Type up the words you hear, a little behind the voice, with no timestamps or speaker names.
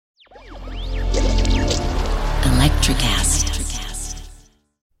NutraCast.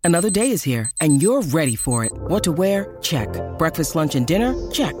 Another day is here, and you're ready for it. What to wear? Check. Breakfast, lunch, and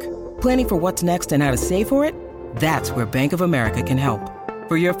dinner? Check. Planning for what's next and how to save for it? That's where Bank of America can help.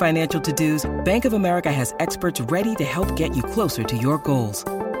 For your financial to-dos, Bank of America has experts ready to help get you closer to your goals.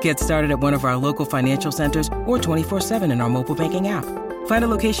 Get started at one of our local financial centers or 24/7 in our mobile banking app. Find a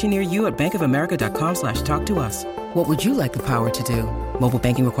location near you at bankofamerica.com/talktous. What would you like the power to do? Mobile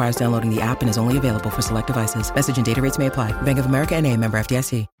banking requires downloading the app and is only available for select devices. Message and data rates may apply. Bank of America N.A., member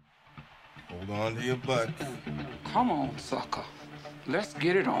FDIC. Hold on to your butt. Come on, sucker. Let's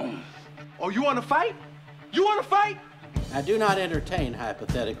get it on. Oh, you want to fight? You want to fight? I do not entertain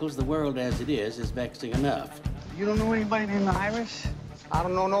hypotheticals. The world as it is vexing enough. You don't know anybody named Iris? I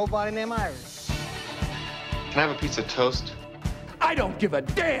don't know nobody named Iris. Can I have a piece of toast? I don't give a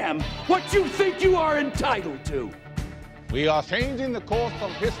damn what you think you are entitled to. We are changing the course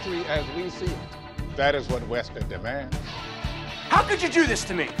of history as we see it. That is what Western demands. How could you do this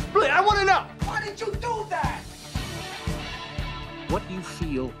to me? Really, I want to know. Why did you do that? What you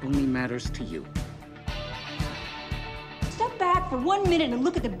feel only matters to you. Step back for 1 minute and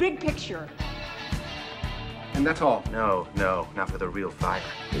look at the big picture. And that's all? No, not with a real fire.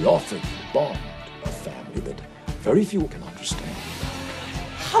 We offer you a bond, a family that very few can understand.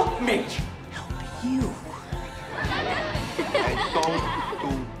 Help me. Help you. And don't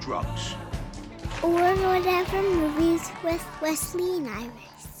do drugs. Or Whatever Movies with Wesley and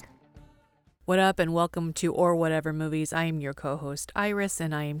Iris. What up, and welcome to Or Whatever Movies. I am your co-host Iris,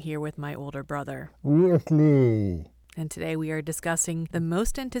 and I am here with my older brother Wesley. And today we are discussing the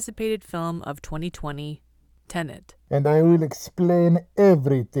most anticipated film of 2020, Tenet. And I will explain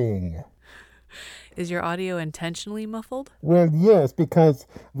everything. Is your audio intentionally muffled? Well, yes, because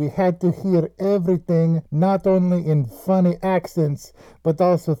we had to hear everything, not only in funny accents, but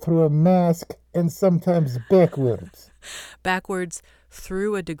also through a mask and sometimes backwards. Backwards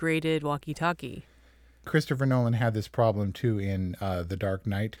through a degraded walkie-talkie. Christopher Nolan had this problem too in The Dark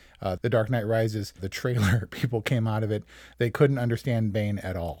Knight. The Dark Knight Rises, the trailer, people came out of it. They couldn't understand Bane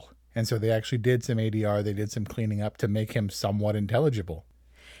at all. And so they actually did some ADR, they did some cleaning up to make him somewhat intelligible.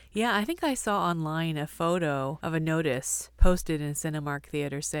 Yeah, I think I saw online a photo of a notice posted in Cinemark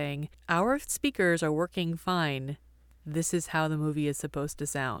Theater saying, "Our speakers are working fine. This is how the movie is supposed to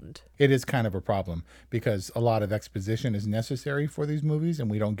sound." It is kind of a problem because a lot of exposition is necessary for these movies and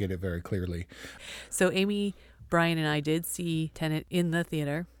we don't get it very clearly. So Amy, Brian, and I did see Tenet in the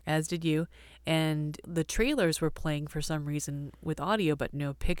theater, as did you, and the trailers were playing for some reason with audio but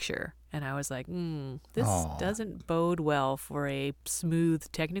no picture. And I was like, this doesn't bode well for a smooth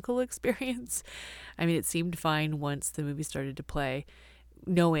technical experience. I mean, it seemed fine once the movie started to play,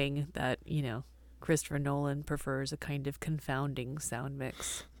 knowing that, Christopher Nolan prefers a kind of confounding sound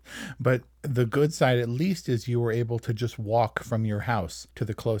mix. But the good side, at least, is you were able to just walk from your house to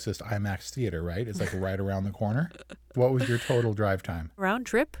the closest IMAX theater, right? It's like right around the corner. What was your total drive time? Round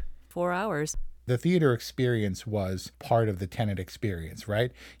trip, 4 hours. The theater experience was part of the Tenet experience,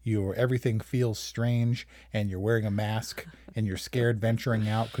 right? Everything feels strange and you're wearing a mask and you're scared venturing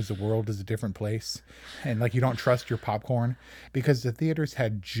out because the world is a different place. And you don't trust your popcorn because the theaters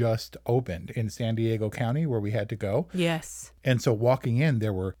had just opened in San Diego County where we had to go. Yes. And so walking in,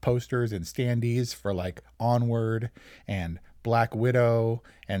 there were posters and standees for Onward and Black Widow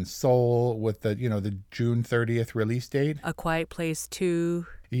and Soul with the June 30th release date. A Quiet Place 2.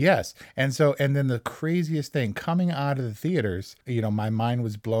 Yes. And then the craziest thing coming out of the theaters, my mind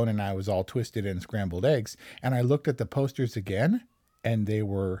was blown and I was all twisted and scrambled eggs. And I looked at the posters again and they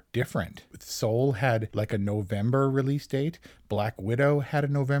were different. Soul had a November release date. Black Widow had a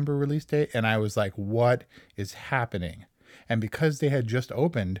November release date. And I was like, what is happening? And because they had just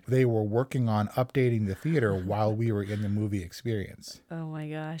opened, they were working on updating the theater while we were in the movie experience. Oh my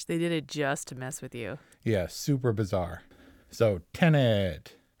gosh. They did it just to mess with you. Yeah, super bizarre. So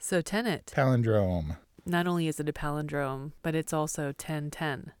Tenet. Palindrome. Not only is it a palindrome, but it's also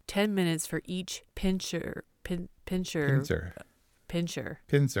 10-10. 10 minutes for each pincher. 10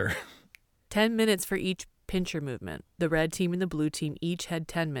 minutes for each pincher movement. The red team and the blue team each had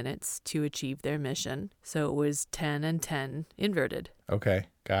 10 minutes to achieve their mission. So it was 10 and 10 inverted. Okay,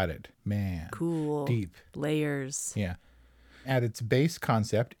 got it. Man. Cool. Deep. Layers. Yeah. At its base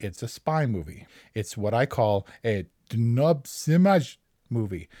concept, it's a spy movie. It's what I call a Dnub-Simaj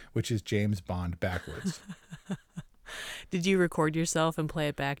movie, which is James Bond backwards. Did you record yourself and play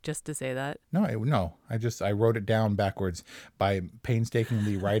it back just to say that? No. I wrote it down backwards by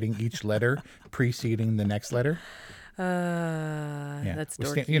painstakingly writing each letter preceding the next letter. That's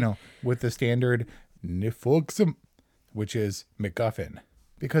dorky. With the standard Nifogsum, which is MacGuffin.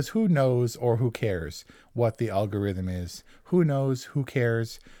 Because who knows or who cares what the algorithm is? Who knows, who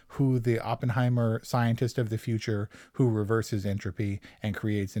cares who the Oppenheimer scientist of the future who reverses entropy and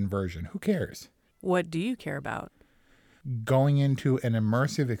creates inversion? Who cares? What do you care about? Going into an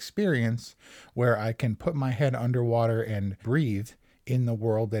immersive experience where I can put my head underwater and breathe in the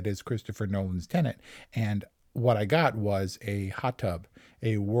world that is Christopher Nolan's Tenet. And what I got was a hot tub,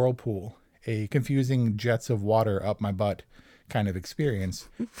 a whirlpool, a confusing jets of water up my butt kind of experience.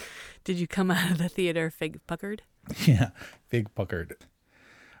 Did you come out of the theater fig puckered? Yeah, fig puckered.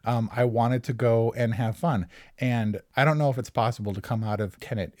 I wanted to go and have fun. And I don't know if it's possible to come out of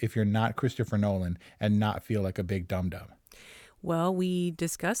Tenet if you're not Christopher Nolan and not feel like a big dum-dum. Well, we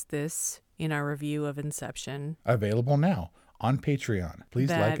discussed this in our review of Inception. Available now on Patreon. Please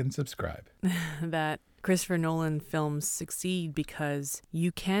like and subscribe. That Christopher Nolan films succeed because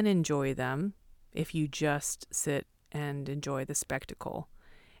you can enjoy them if you just sit and enjoy the spectacle.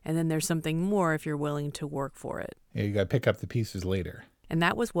 And then there's something more if you're willing to work for it. Yeah, you got to pick up the pieces later. And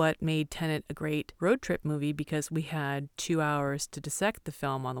that was what made Tenet a great road trip movie, because we had 2 hours to dissect the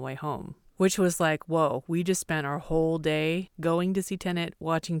film on the way home, which was like, whoa, we just spent our whole day going to see Tenet,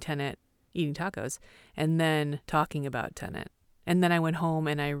 watching Tenet, eating tacos, and then talking about Tenet. And then I went home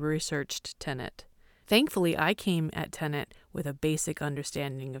and I researched Tenet. Thankfully, I came at Tenet with a basic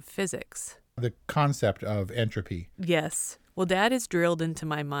understanding of physics. The concept of entropy. Yes. Well, Dad has drilled into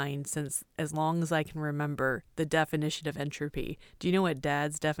my mind since as long as I can remember the definition of entropy. Do you know what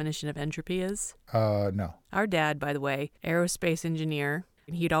Dad's definition of entropy is? No. Our dad, by the way, aerospace engineer,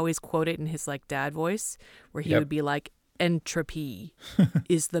 and he'd always quote it in his dad voice, where he would be like, entropy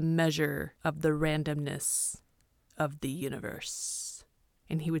is the measure of the randomness of the universe.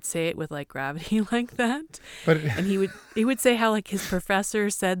 And he would say it with gravity like that. And he would say how his professor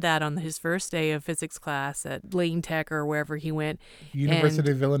said that on his first day of physics class at Lane Tech or wherever he went.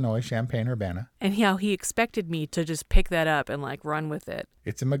 University of Illinois, Champaign-Urbana. And how he expected me to just pick that up and run with it.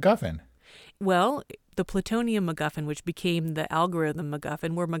 It's a MacGuffin. Well, the plutonium MacGuffin, which became the algorithm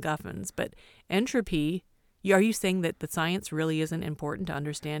MacGuffin, were MacGuffins. But entropy, are you saying that the science really isn't important to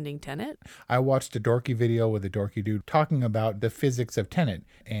understanding Tenet? I watched a dorky video with a dorky dude talking about the physics of Tenet,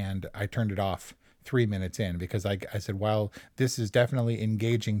 and I turned it off 3 minutes in because I said, while this is definitely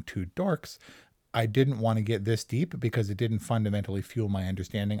engaging to dorks, I didn't want to get this deep because it didn't fundamentally fuel my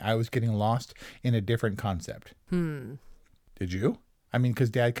understanding. I was getting lost in a different concept. Did you? I mean, because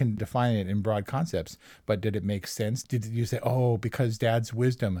Dad can define it in broad concepts, but did it make sense? Did you say, oh, because Dad's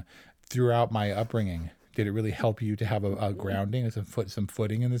wisdom throughout my upbringing, did it really help you to have a grounding, some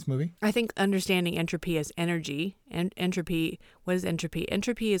footing in this movie? I think understanding entropy as energy, and entropy, what is entropy?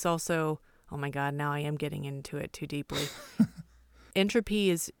 Entropy is also, oh my God, now I am getting into it too deeply. Entropy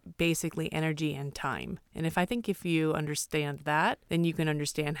is basically energy and time. And if you understand that, then you can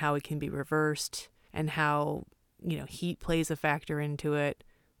understand how it can be reversed and how, heat plays a factor into it,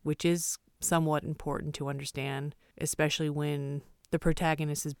 which is somewhat important to understand, especially when the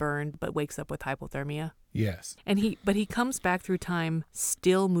protagonist is burned but wakes up with hypothermia. Yes. But he comes back through time,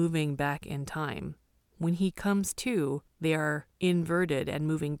 still moving back in time. When he comes to, they are inverted and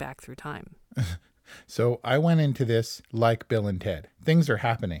moving back through time. So I went into this like Bill and Ted. Things are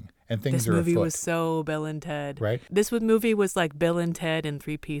happening and things are afoot. This movie was so Bill and Ted. Right? This movie was like Bill and Ted in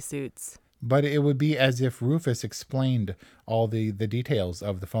three-piece suits. But it would be as if Rufus explained all the details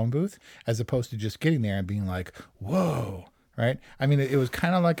of the phone booth, as opposed to just getting there and being like, whoa. Right? I mean, it was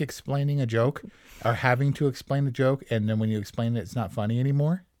kind of like explaining a joke or having to explain a joke. And then when you explain it, it's not funny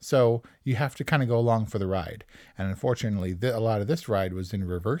anymore. So you have to kind of go along for the ride. And unfortunately, a lot of this ride was in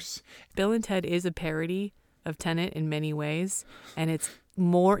reverse. Bill and Ted is a parody of Tenet in many ways. And it's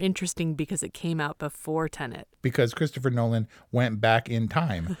more interesting because it came out before Tenet. Because Christopher Nolan went back in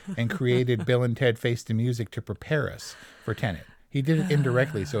time and created Bill and Ted Face the Music to prepare us for Tenet. He did it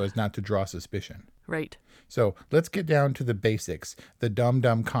indirectly so as not to draw suspicion. Right. So let's get down to the basics, the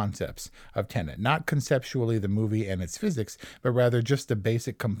dumb concepts of Tenet. Not conceptually the movie and its physics, but rather just the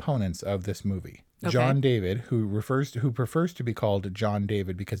basic components of this movie. Okay. John David, who prefers to be called John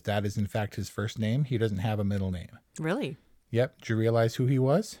David because that is in fact his first name. He doesn't have a middle name. Really? Yep. Did you realize who he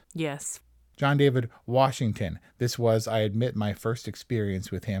was? Yes. John David Washington. This was, I admit, my first experience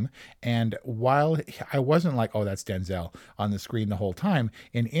with him. And while I wasn't like, oh, that's Denzel on the screen the whole time,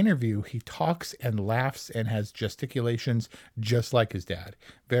 in interview, he talks and laughs and has gesticulations just like his dad.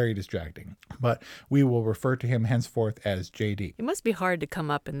 Very distracting. But we will refer to him henceforth as JD. It must be hard to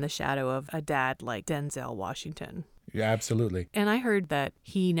come up in the shadow of a dad like Denzel Washington. Yeah, absolutely. And I heard that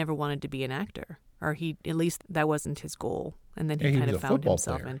he never wanted to be an actor. Or at least that wasn't his goal. And then he kind of found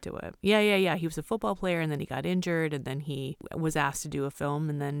himself player. into it. Yeah. He was a football player, and then he got injured, and then he was asked to do a film,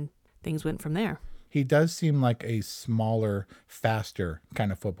 and then things went from there. He does seem like a smaller, faster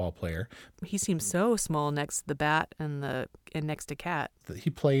kind of football player. He seems so small next to the Bat and next to Cat. He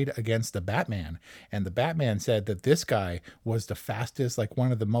played against the Batman, and the Batman said that this guy was the fastest, like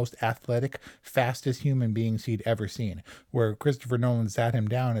one of the most athletic, fastest human beings he'd ever seen, where Christopher Nolan sat him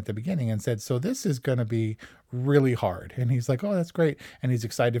down at the beginning and said, so this is going to be really hard. And he's like, oh, that's great. And he's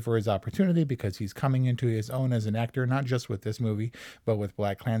excited for his opportunity because he's coming into his own as an actor, not just with this movie, but with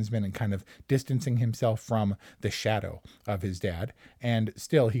BlacKkKlansman, and kind of distancing himself from the shadow of his dad. And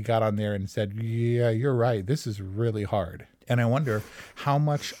still, he got on there and said, yeah, you're right. This is really hard. And I wonder how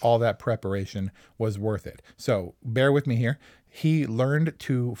much all that preparation was worth it. So bear with me here. He learned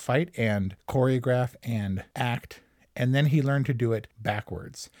to fight and choreograph and act, and then he learned to do it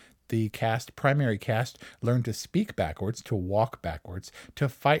backwards. The primary cast, learned to speak backwards, to walk backwards, to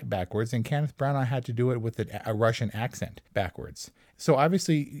fight backwards, and Kenneth Branagh had to do it with a Russian accent backwards. So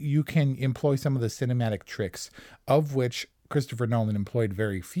obviously you can employ some of the cinematic tricks, of which Christopher Nolan employed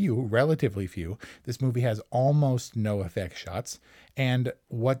very few, relatively few. This movie has almost no effect shots, and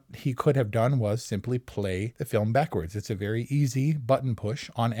what he could have done was simply play the film backwards. It's a very easy button push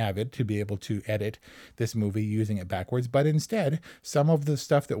on Avid to be able to edit this movie using it backwards, but instead, some of the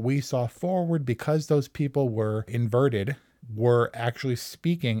stuff that we saw forward, because those people were inverted, were actually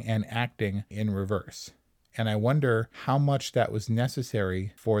speaking and acting in reverse. And I wonder how much that was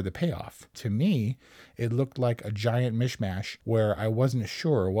necessary for the payoff. To me, it looked like a giant mishmash where I wasn't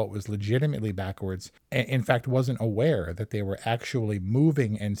sure what was legitimately backwards. In fact, wasn't aware that they were actually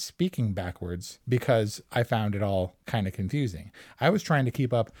moving and speaking backwards because I found it all kind of confusing. I was trying to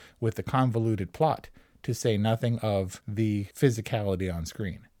keep up with the convoluted plot, to say nothing of the physicality on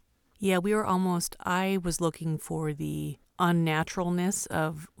screen. Yeah, I was looking for the unnaturalness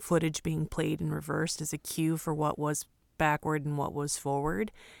of footage being played in reverse as a cue for what was backward and what was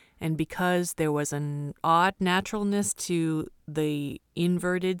forward. And because there was an odd naturalness to the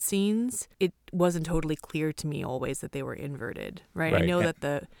inverted scenes, it wasn't totally clear to me always that they were inverted, right? I know that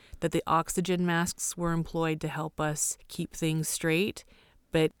the oxygen masks were employed to help us keep things straight,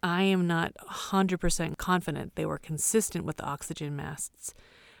 but I am not 100% confident they were consistent with the oxygen masks.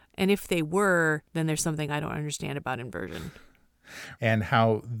 And if they were, then there's something I don't understand about inversion. And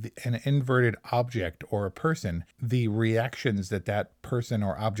how an inverted object or a person, the reactions that person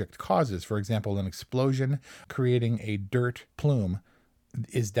or object causes, for example, an explosion creating a dirt plume,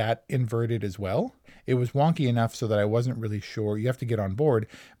 is that inverted as well? It was wonky enough so that I wasn't really sure. You have to get on board,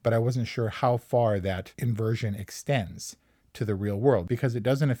 but I wasn't sure how far that inversion extends to the real world, because it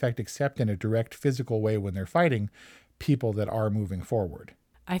doesn't affect, except in a direct physical way when they're fighting, people that are moving forward.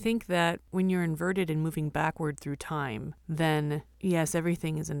 I think that when you're inverted and moving backward through time, then yes,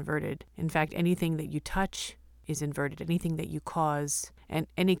 everything is inverted. In fact, anything that you touch is inverted. Anything that you cause, and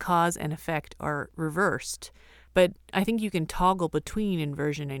any cause and effect are reversed. But I think you can toggle between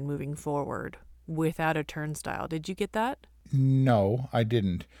inversion and moving forward without a turnstile. Did you get that? No, I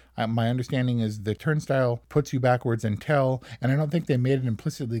didn't. My understanding is the turnstile puts you backwards until, and I don't think they made it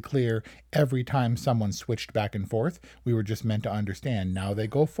implicitly clear every time someone switched back and forth. We were just meant to understand, now they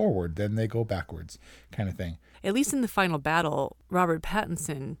go forward, then they go backwards, kind of thing. At least in the final battle, Robert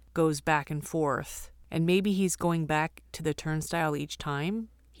Pattinson goes back and forth, and maybe he's going back to the turnstile each time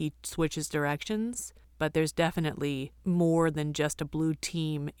he switches directions. But there's definitely more than just a blue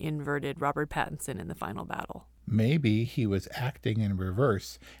team inverted Robert Pattinson in the final battle. Maybe he was acting in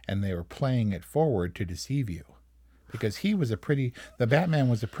reverse and they were playing it forward to deceive you. Because the Batman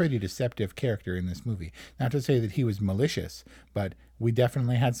was a pretty deceptive character in this movie. Not to say that he was malicious, but we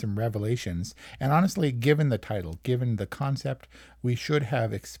definitely had some revelations. And honestly, given the title, given the concept, we should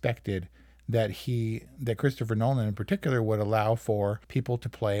have expected that Christopher Nolan in particular would allow for people to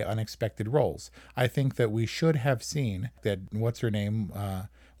play unexpected roles. I think that we should have seen that what's-her-name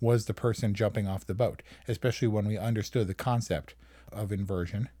was the person jumping off the boat, especially when we understood the concept of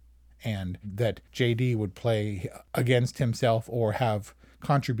inversion, and that JD would play against himself or have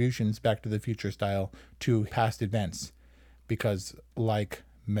contributions Back to the Future style to past events. Because like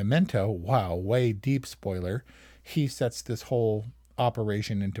Memento, wow, way deep spoiler, he sets this whole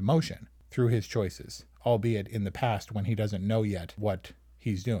operation into motion through his choices, albeit in the past when he doesn't know yet what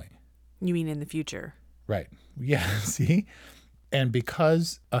he's doing. You mean in the future? Right. Yeah, see? And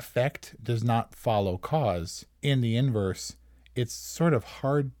because effect does not follow cause in the inverse, it's sort of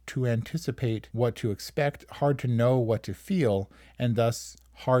hard to anticipate what to expect, hard to know what to feel, and thus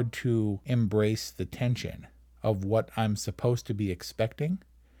hard to embrace the tension of what I'm supposed to be expecting.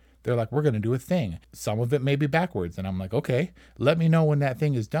 They're like, we're going to do a thing. Some of it may be backwards. And I'm like, okay, let me know when that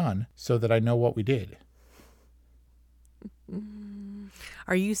thing is done so that I know what we did.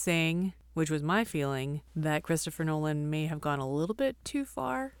 Are you saying, which was my feeling, that Christopher Nolan may have gone a little bit too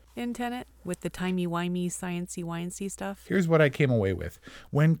far in Tenet with the timey-wimey, sciencey-wincy stuff? Here's what I came away with.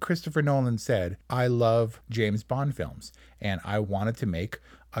 When Christopher Nolan said, I love James Bond films, and I wanted to make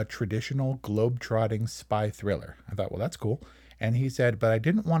a traditional globe-trotting spy thriller. I thought, well, that's cool. And he said, but I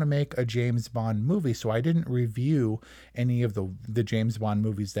didn't want to make a James Bond movie, so I didn't review any of the James Bond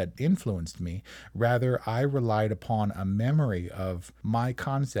movies that influenced me. Rather, I relied upon a memory of my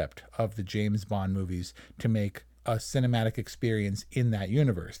concept of the James Bond movies to make a cinematic experience in that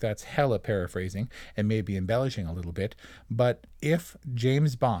universe. That's hella paraphrasing and maybe embellishing a little bit. But if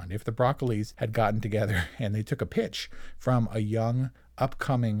James Bond, if the Broccolis had gotten together and they took a pitch from a young,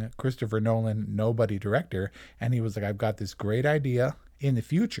 upcoming Christopher Nolan nobody director, and he was like, I've got this great idea. In the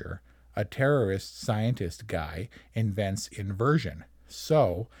future, a terrorist scientist guy invents inversion.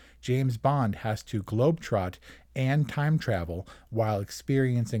 So James Bond has to globetrot and time travel while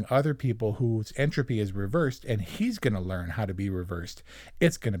experiencing other people whose entropy is reversed, and he's going to learn how to be reversed.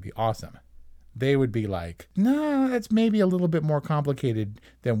 It's going to be awesome. They would be like, no, that's maybe a little bit more complicated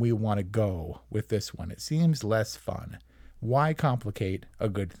than we want to go with this one. It seems less fun. Why complicate a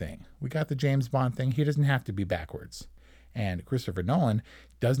good thing? We got the James Bond thing. He doesn't have to be backwards. And Christopher Nolan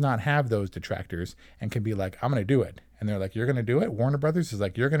does not have those detractors and can be like, I'm going to do it. And they're like, you're going to do it? Warner Brothers is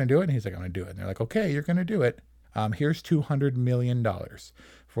like, you're going to do it? And he's like, I'm going to do it. And they're like, okay, you're going to do it. Here's $200 million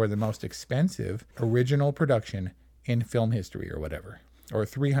for the most expensive original production in film history or whatever, or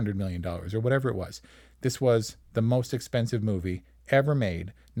 $300 million or whatever it was. This was the most expensive movie ever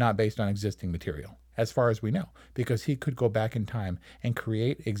made, not based on existing material, as far as we know, because he could go back in time and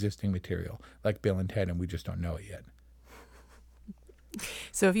create existing material like Bill and Ted, and we just don't know it yet.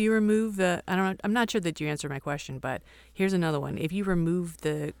 So if you remove I'm not sure that you answered my question, but here's another one. If you remove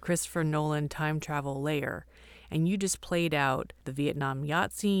the Christopher Nolan time travel layer and you just played out the Vietnam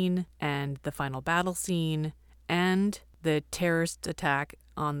yacht scene and the final battle scene and the terrorist attack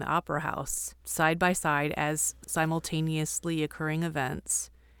on the Opera House side by side as simultaneously occurring events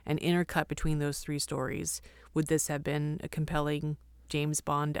and intercut between those three stories, would this have been a compelling James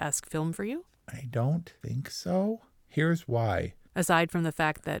Bond-esque film for you? I don't think so. Here's why. Aside from the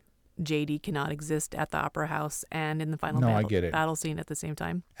fact that JD cannot exist at the Opera House and in the final battle scene at the same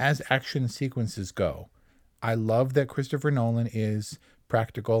time. As action sequences go, I love that Christopher Nolan is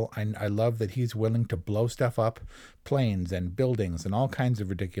practical. I love that he's willing to blow stuff up, planes and buildings and all kinds of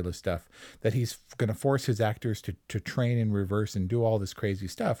ridiculous stuff, that he's going to force his actors to train in reverse and do all this crazy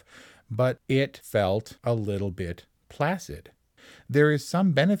stuff. But it felt a little bit placid. There is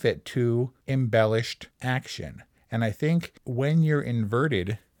some benefit to embellished action. And I think when you're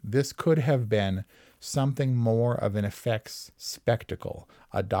inverted, this could have been something more of an effects spectacle,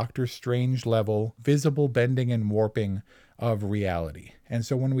 a Doctor Strange level, visible bending and warping of reality. And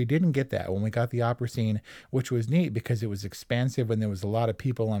so when we didn't get that, when we got the opera scene, which was neat because it was expansive and there was a lot of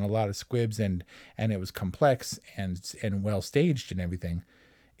people and a lot of squibs and it was complex and well staged and everything,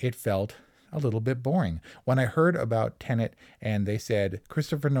 it felt a little bit boring. When I heard about Tenet and they said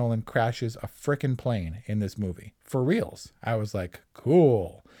Christopher Nolan crashes a frickin' plane in this movie, for reals, I was like,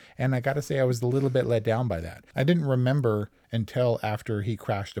 cool. And I got to say, I was a little bit let down by that. I didn't remember until after he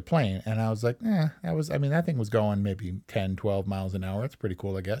crashed a plane. And I was like, that thing was going maybe 10, 12 miles an hour. That's pretty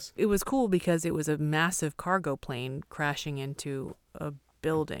cool, I guess. It was cool because it was a massive cargo plane crashing into a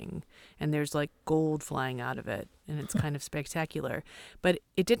building and there's like gold flying out of it and it's kind of spectacular. But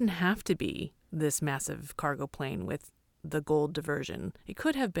it didn't have to be this massive cargo plane with the gold diversion. It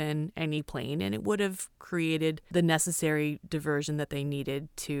could have been any plane and it would have created the necessary diversion that they needed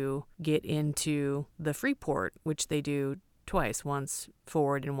to get into the Freeport, which they do twice, once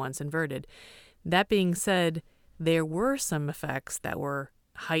forward and once inverted. That being said, there were some effects that were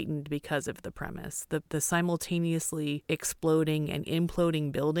heightened because of the premise. The simultaneously exploding and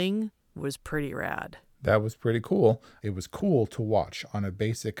imploding building was pretty rad. That was pretty cool. It was cool to watch on a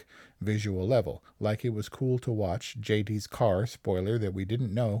basic visual level. Like it was cool to watch JD's car, spoiler that we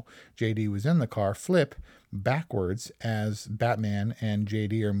didn't know JD was in the car, flip backwards as Batman and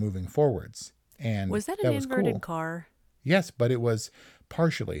JD are moving forwards. And was that an inverted cool. car? Yes, but it was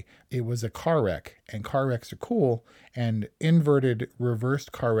partially. It was a car wreck, and car wrecks are cool, and inverted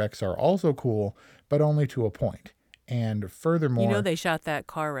reversed car wrecks are also cool, but only to a point. And furthermore... they shot that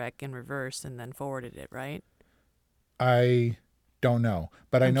car wreck in reverse and then forwarded it, right? I Don't know,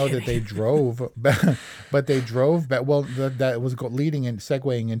 but I know that they drove, but they drove back. Well, that was leading and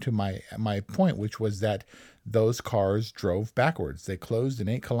segueing into my point, which was that those cars drove backwards. They closed an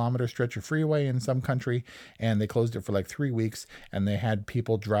 8-kilometer stretch of freeway in some country, and they closed it for like 3 weeks, and they had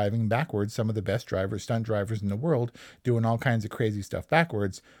people driving backwards, some of the best drivers, stunt drivers in the world, doing all kinds of crazy stuff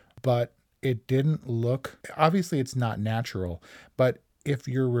backwards. But it didn't look, obviously it's not natural, but if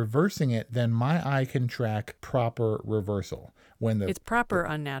you're reversing it, then my eye can track proper reversal. It's proper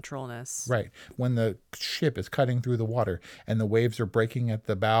unnaturalness. Right. When the ship is cutting through the water and the waves are breaking at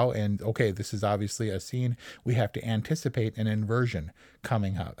the bow, and okay, this is obviously a scene, we have to anticipate an inversion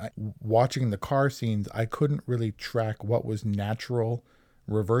coming up. Watching the car scenes, I couldn't really track what was natural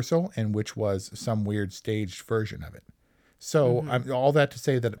reversal and which was some weird staged version of it. So all that to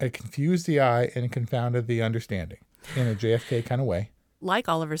say that it confused the eye and confounded the understanding in a JFK kind of way. Like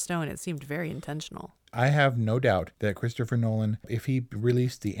Oliver Stone, it seemed very intentional. I have no doubt that Christopher Nolan, if he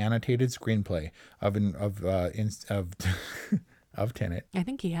released the annotated screenplay of Tenet, I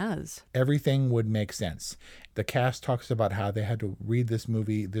think he has, everything would make sense. The cast talks about how they had to read this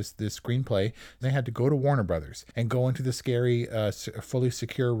movie, this screenplay. They had to go to Warner Brothers and go into the scary, fully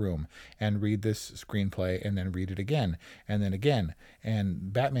secure room and read this screenplay and then read it again and then again.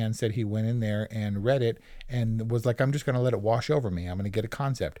 And Batman said he went in there and read it and was like, I'm just going to let it wash over me. I'm going to get a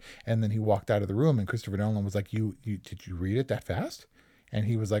concept. And then he walked out of the room and Christopher Nolan was like, did you read it that fast? And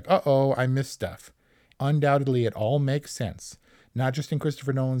he was like, uh-oh, I missed stuff. Undoubtedly, it all makes sense. Not just in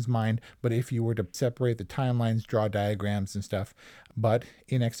Christopher Nolan's mind, but if you were to separate the timelines, draw diagrams and stuff. But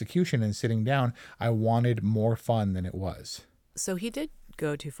in execution and sitting down, I wanted more fun than it was. So he did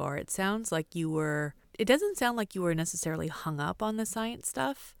go too far. It sounds like it doesn't sound like you were necessarily hung up on the science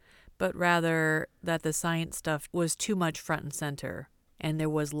stuff, but rather that the science stuff was too much front and center and there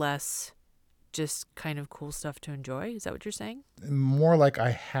was less just kind of cool stuff to enjoy. Is that what you're saying? More like I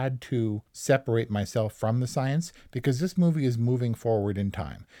had to separate myself from the science because this movie is moving forward in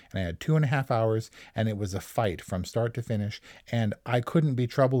time. And I had 2.5 hours and it was a fight from start to finish. And I couldn't be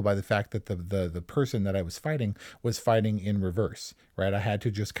troubled by the fact that the person that I was fighting in reverse, right? I had to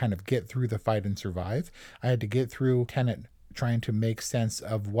just kind of get through the fight and survive. I had to get through Tenet trying to make sense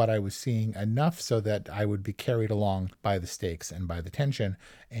of what I was seeing enough so that I would be carried along by the stakes and by the tension.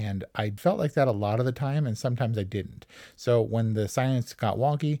 And I felt like that a lot of the time, and sometimes I didn't. So when the science got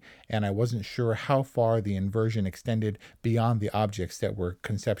wonky and I wasn't sure how far the inversion extended beyond the objects that were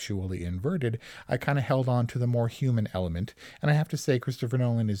conceptually inverted, I kind of held on to the more human element. And I have to say, Christopher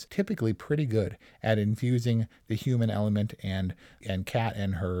Nolan is typically pretty good at infusing the human element, and Kat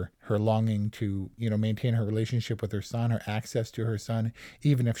and her longing to, maintain her relationship with her son, her access to her son,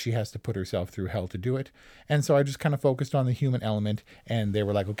 even if she has to put herself through hell to do it. And so I just kind of focused on the human element, and they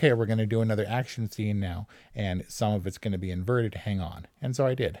were like, okay, we're going to do another action scene now, and some of it's going to be inverted. Hang on. And so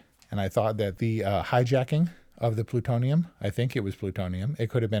I did. And I thought that the hijacking of the plutonium, I think it was plutonium,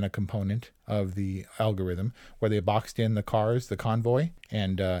 it could have been a component of the algorithm where they boxed in the cars, the convoy,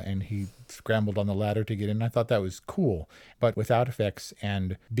 and he scrambled on the ladder to get in. I thought that was cool, but without effects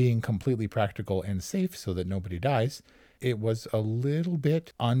and being completely practical and safe so that nobody dies, it was a little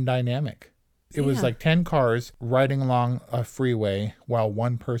bit undynamic. It was like 10 cars riding along a freeway while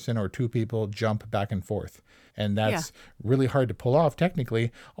one person or two people jump back and forth. And that's really hard to pull off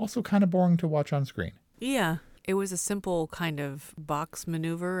technically, also kind of boring to watch on screen. Yeah. It was a simple kind of box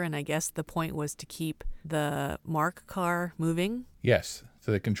maneuver, and I guess the point was to keep the Mark car moving. Yes,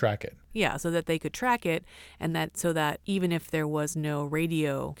 so they can track it. Yeah, so that they could track it, and so that even if there was no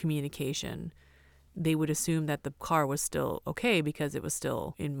radio communication, they would assume that the car was still okay because it was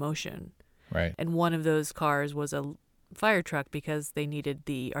still in motion. Right. And one of those cars was a fire truck because they needed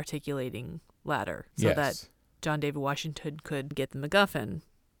the articulating ladder so that John David Washington could get the MacGuffin.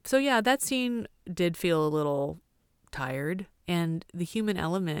 So yeah, that scene did feel a little tired, and the human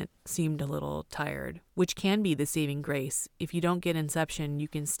element seemed a little tired, which can be the saving grace. If you don't get Inception, you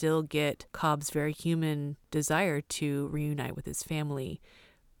can still get Cobb's very human desire to reunite with his family.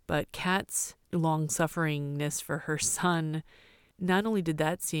 But Kat's long-sufferingness for her son, not only did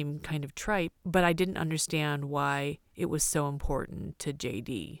that seem kind of trite, but I didn't understand why it was so important to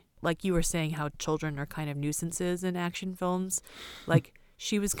JD. Like you were saying, how children are kind of nuisances in action films, like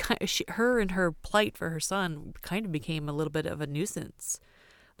she was her and her plight for her son kind of became a little bit of a nuisance.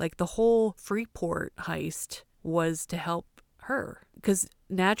 Like the whole Freeport heist was to help her, because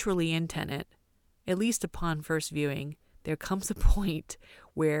naturally in Tenet, at least upon first viewing, there comes a point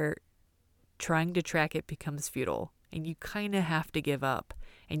where trying to track it becomes futile, and you kind of have to give up,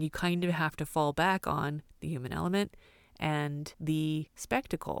 and you kind of have to fall back on the human element and the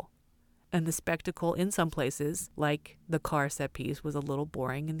spectacle. And the spectacle in some places, like the car set piece, was a little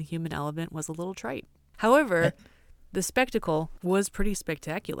boring and the human element was a little trite. However, the spectacle was pretty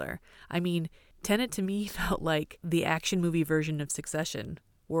spectacular. I mean, Tenet to me felt like the action movie version of Succession,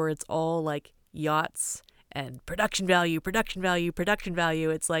 where it's all like yachts and production value, production value, production value.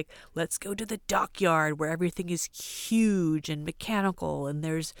 It's like, let's go to the dockyard where everything is huge and mechanical and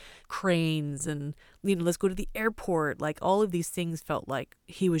there's cranes, and, you know, let's go to the airport. Like, all of these things felt like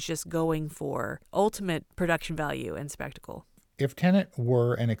he was just going for ultimate production value and spectacle. If Tenet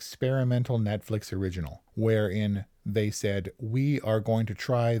were an experimental Netflix original, wherein they said, we are going to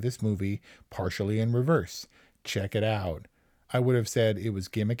try this movie partially in reverse, check it out, I would have said it was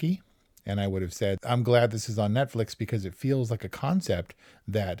gimmicky. And I would have said, I'm glad this is on Netflix because it feels like a concept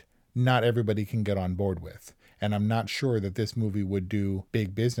that not everybody can get on board with. And I'm not sure that this movie would do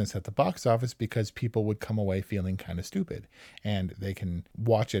big business at the box office because people would come away feeling kind of stupid. And they can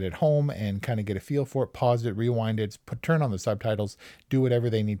watch it at home and kind of get a feel for it, pause it, rewind it, turn on the subtitles, do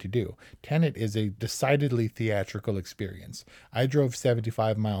whatever they need to do. Tenet is a decidedly theatrical experience. I drove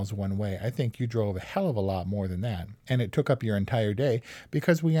 75 miles one way. I think you drove a hell of a lot more than that. And it took up your entire day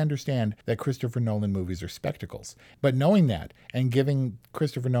because we understand that Christopher Nolan movies are spectacles. But knowing that and giving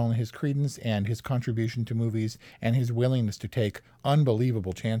Christopher Nolan his credence and his contribution to movies and his willingness to take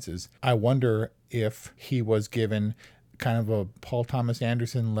unbelievable chances, I wonder if he was given kind of a Paul Thomas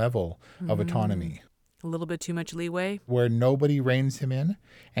Anderson level of autonomy. A little bit too much leeway. Where nobody reins him in,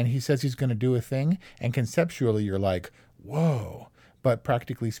 and he says he's going to do a thing, and conceptually you're like, whoa. But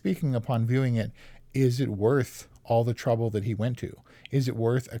practically speaking, upon viewing it, is it worth all the trouble that he went to? Is it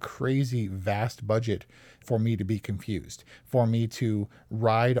worth a crazy, vast budget for me to be confused, for me to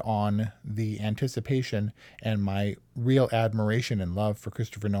ride on the anticipation and my real admiration and love for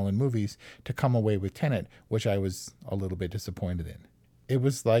Christopher Nolan movies to come away with Tenet, which I was a little bit disappointed in? It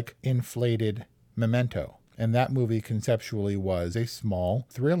was like inflated Memento. And that movie conceptually was a small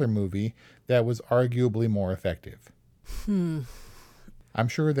thriller movie that was arguably more effective. I'm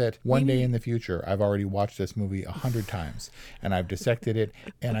sure that one day in the future, I've already watched this movie 100 times and I've dissected it.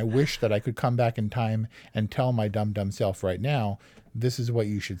 And I wish that I could come back in time and tell my dumb self right now, this is what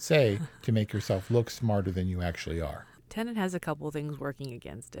you should say to make yourself look smarter than you actually are. Tenet has a couple of things working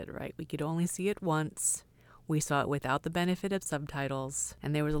against it, right? We could only see it once. We saw it without the benefit of subtitles,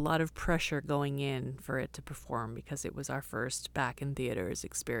 and there was a lot of pressure going in for it to perform because it was our first back in theaters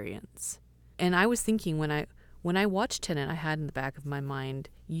experience. And I was thinking when I watched Tenet, I had in the back of my mind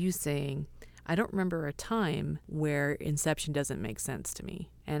you saying, I don't remember a time where Inception doesn't make sense to me.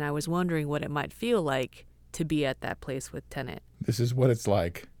 And I was wondering what it might feel like to be at that place with Tenet. This is what it's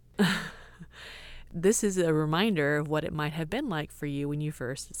like. This is a reminder of what it might have been like for you when you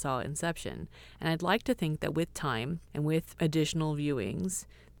first saw Inception. And I'd like to think that with time and with additional viewings,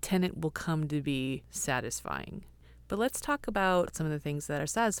 Tenet will come to be satisfying. But let's talk about some of the things that are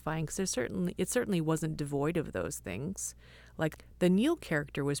satisfying, because it certainly wasn't devoid of those things. Like, the Neil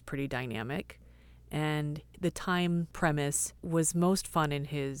character was pretty dynamic, and the time premise was most fun in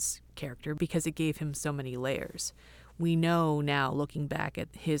his character because it gave him so many layers. We know now, looking back at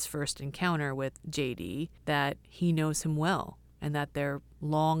his first encounter with JD, that he knows him well and that they're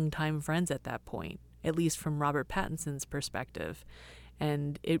longtime friends at that point, at least from Robert Pattinson's perspective.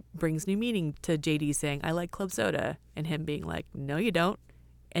 And it brings new meaning to JD saying, I like club soda, and him being like, no, you don't.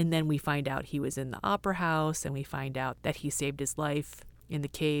 And then we find out he was in the opera house, and we find out that he saved his life in the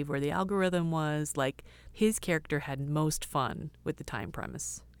cave where the algorithm was. Like, his character had most fun with the time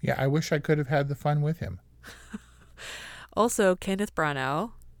premise. Yeah, I wish I could have had the fun with him. Also, Kenneth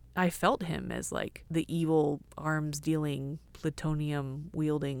Branagh, I felt him as like the evil arms dealing, plutonium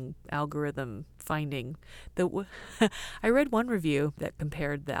wielding, algorithm finding. I read one review that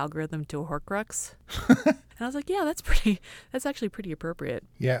compared the algorithm to a Horcrux. And I was like, yeah, that's actually pretty appropriate.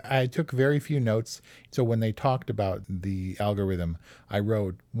 Yeah, I took very few notes. So when they talked about the algorithm, I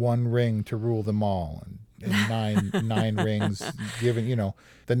wrote 1 ring to rule them all, and nine rings given,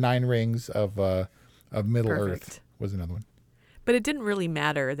 the 9 rings of Middle Earth was another one. But it didn't really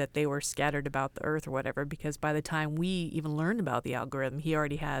matter that they were scattered about the earth or whatever, because by the time we even learned about the algorithm, he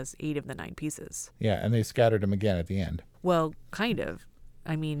already has 8 of the 9 pieces. Yeah, and they scattered him again at the end. Well, kind of.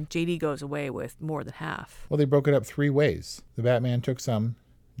 I mean, JD goes away with more than half. Well, they broke it up 3 ways. The Batman took some,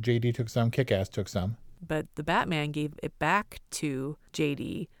 JD took some, Kick-Ass took some. But the Batman gave it back to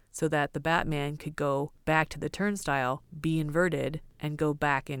JD so that the Batman could go back to the turnstile, be inverted, and go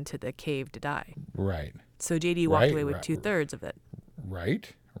back into the cave to die. Right. So JD walked away with 2/3 of it.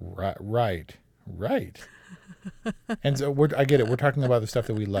 Right. And so I get it. We're talking about the stuff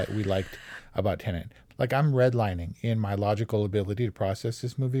that we liked about Tenet. Like, I'm redlining in my logical ability to process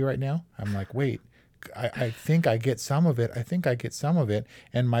this movie right now. I'm like, wait, I think I get some of it.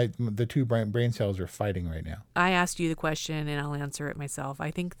 And the two brain cells are fighting right now. I asked you the question, and I'll answer it myself. I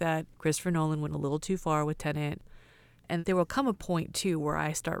think that Christopher Nolan went a little too far with Tenet. And there will come a point, too, where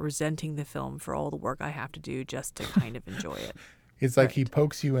I start resenting the film for all the work I have to do just to kind of enjoy it. It's like he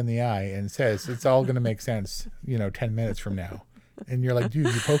pokes you in the eye and says, it's all going to make sense, 10 minutes from now. And you're like,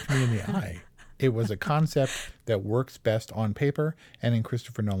 dude, you poked me in the eye. It was a concept that works best on paper and in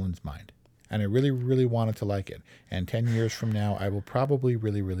Christopher Nolan's mind. And I really, really wanted to like it. And 10 years from now, I will probably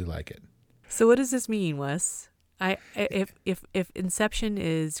really, really like it. So what does this mean, Wes? If Inception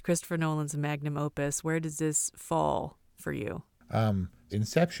is Christopher Nolan's magnum opus, where does this fall for you?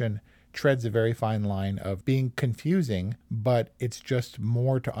 Inception treads a very fine line of being confusing, but it's just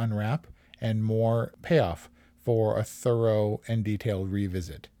more to unwrap and more payoff for a thorough and detailed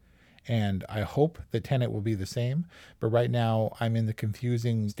revisit. And I hope that Tenet will be the same. But right now, I'm in the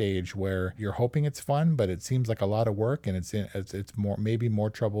confusing stage where you're hoping it's fun, but it seems like a lot of work, and it's maybe more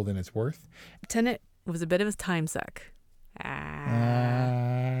trouble than it's worth. Tenet was a bit of a time suck.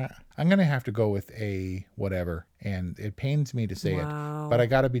 I'm going to have to go with a whatever. And it pains me to say it, but I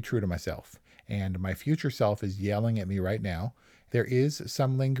got to be true to myself. And my future self is yelling at me right now. There is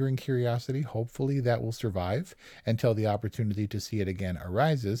some lingering curiosity. Hopefully that will survive until the opportunity to see it again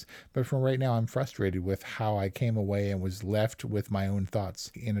arises. But for right now, I'm frustrated with how I came away and was left with my own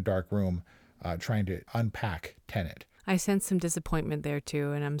thoughts in a dark room trying to unpack Tenet. I sense some disappointment there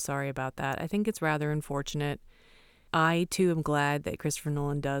too, and I'm sorry about that. I think it's rather unfortunate. I too am glad that Christopher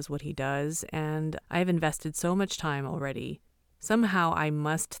Nolan does what he does, and I've invested so much time already. Somehow I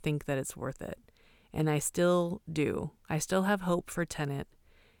must think that it's worth it. And I still do. I still have hope for Tenet.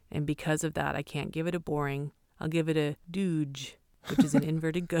 And because of that, I can't give it a boring. I'll give it a dooge, which is an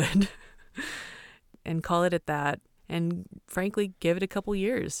inverted good, and call it at that. And frankly, give it a couple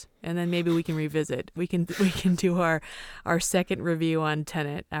years. And then maybe we can revisit. We can do our second review on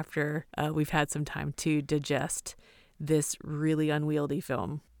Tenet after we've had some time to digest this really unwieldy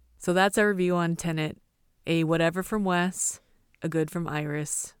film. So that's our review on Tenet. A whatever from Wes, a good from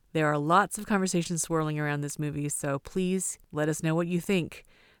Iris. There are lots of conversations swirling around this movie, so please let us know what you think.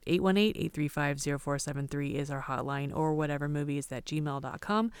 818-835-0473 is our hotline, or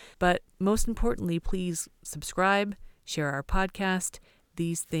whatevermovies@gmail.com. But most importantly, please subscribe, share our podcast.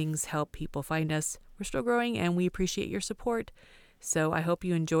 These things help people find us. We're still growing, and we appreciate your support. So I hope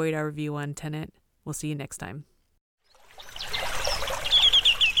you enjoyed our review on Tenet. We'll see you next time.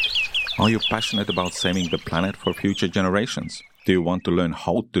 Are you passionate about saving the planet for future generations? Do you want to learn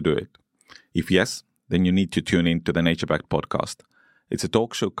how to do it? If yes, then you need to tune in to the Nature Backed podcast. It's a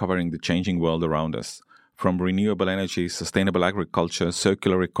talk show covering the changing world around us, from renewable energy, sustainable agriculture,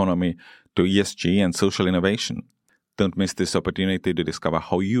 circular economy, to ESG and social innovation. Don't miss this opportunity to discover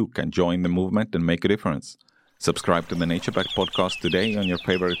how you can join the movement and make a difference. Subscribe to the Nature Backed podcast today on your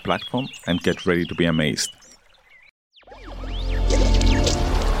favorite platform and get ready to be amazed.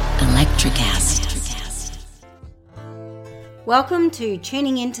 Electricast. Welcome to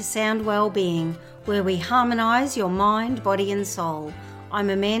Tuning Into Sound Wellbeing, where we harmonise your mind, body and soul. I'm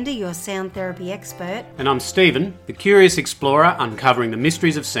Amanda, your sound therapy expert. And I'm Stephen, the curious explorer uncovering the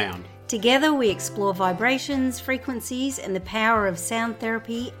mysteries of sound. Together we explore vibrations, frequencies and the power of sound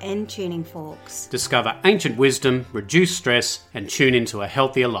therapy and tuning forks. Discover ancient wisdom, reduce stress and tune into a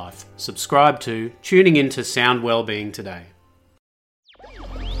healthier life. Subscribe to Tuning Into Sound Wellbeing today.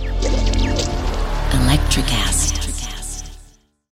 Electricast.